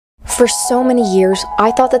For so many years, I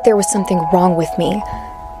thought that there was something wrong with me.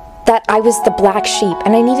 That I was the black sheep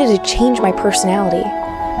and I needed to change my personality.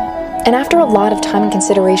 And after a lot of time and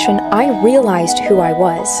consideration, I realized who I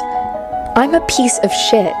was. I'm a piece of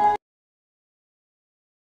shit.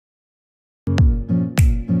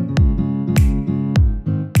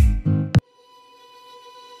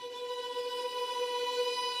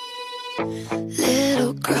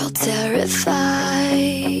 Little girl terrified,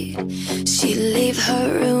 she'd leave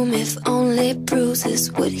her room if only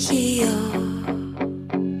bruises would heal.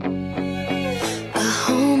 A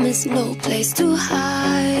home is no place to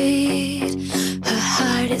hide, her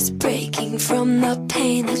heart is breaking from the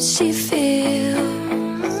pain that she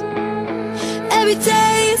feels. Every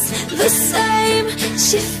day's the same,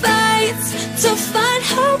 she fights to find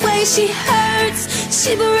her way. She hurts,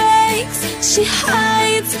 she breaks, she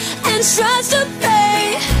hides and tries to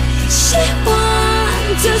pray. She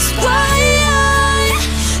wonders why.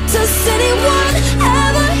 Does anyone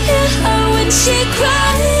ever hear her when she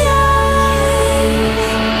cries?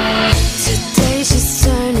 Today she's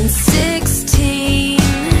turning 16.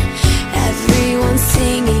 Everyone's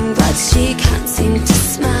singing but she can't seem to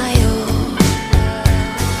smile.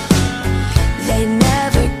 They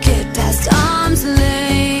never get past arm's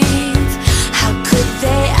length. How could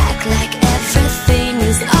they act like everything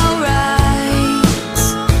is alright?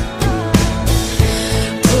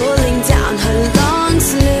 Pulling down her long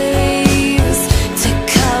sleeves to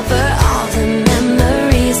cover all the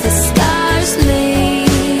memories the scars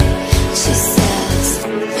leave. She says,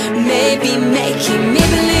 maybe making me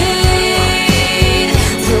bleed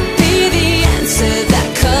will be the answer that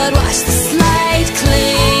could wash the slate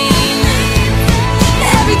clean.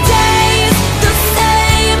 Every day is the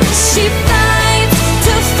same, she fights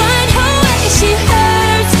to find her way. She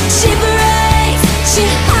hurts, she breaks, she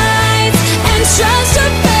hides and tries to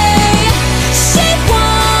pay. She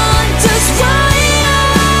wonders why.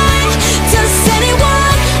 Does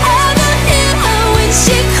anyone ever hear her when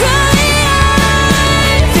she cries?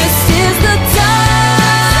 This is the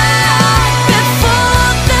dark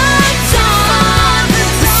before the dawn,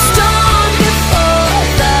 the storm before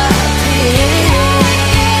the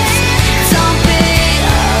peace. Don't be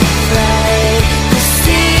afraid, the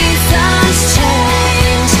seasons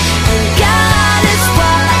change and God is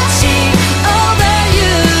watching over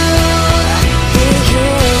you. He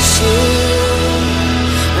hears you.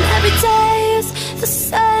 When every day is the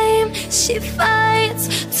same, she fights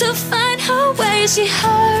to find her way. She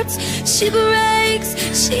hurts, she breaks,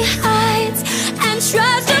 she hides and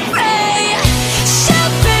tries to pray.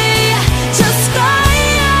 She'll be just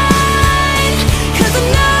fine, 'cause I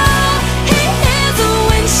know he hears her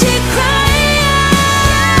when she cries.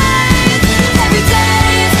 Every day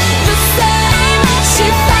is the same, she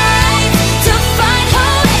fights to find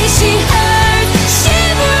her way. She hurts, she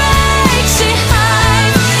breaks, she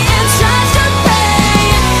hides and tries to pray.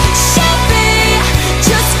 She'll be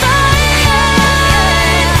just fine,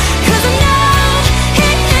 'cause I know he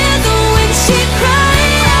hears her when she cries.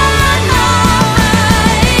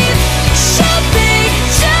 She'll be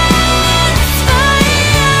just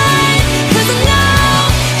fine, 'cause I know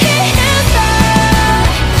he hears her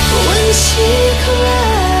when she cries.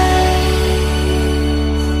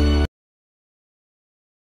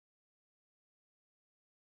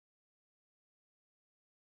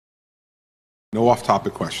 No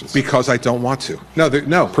off-topic questions. Because I don't want to.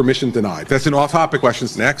 No, permission denied. That's an off-topic question.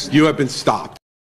 Next, you have been stopped.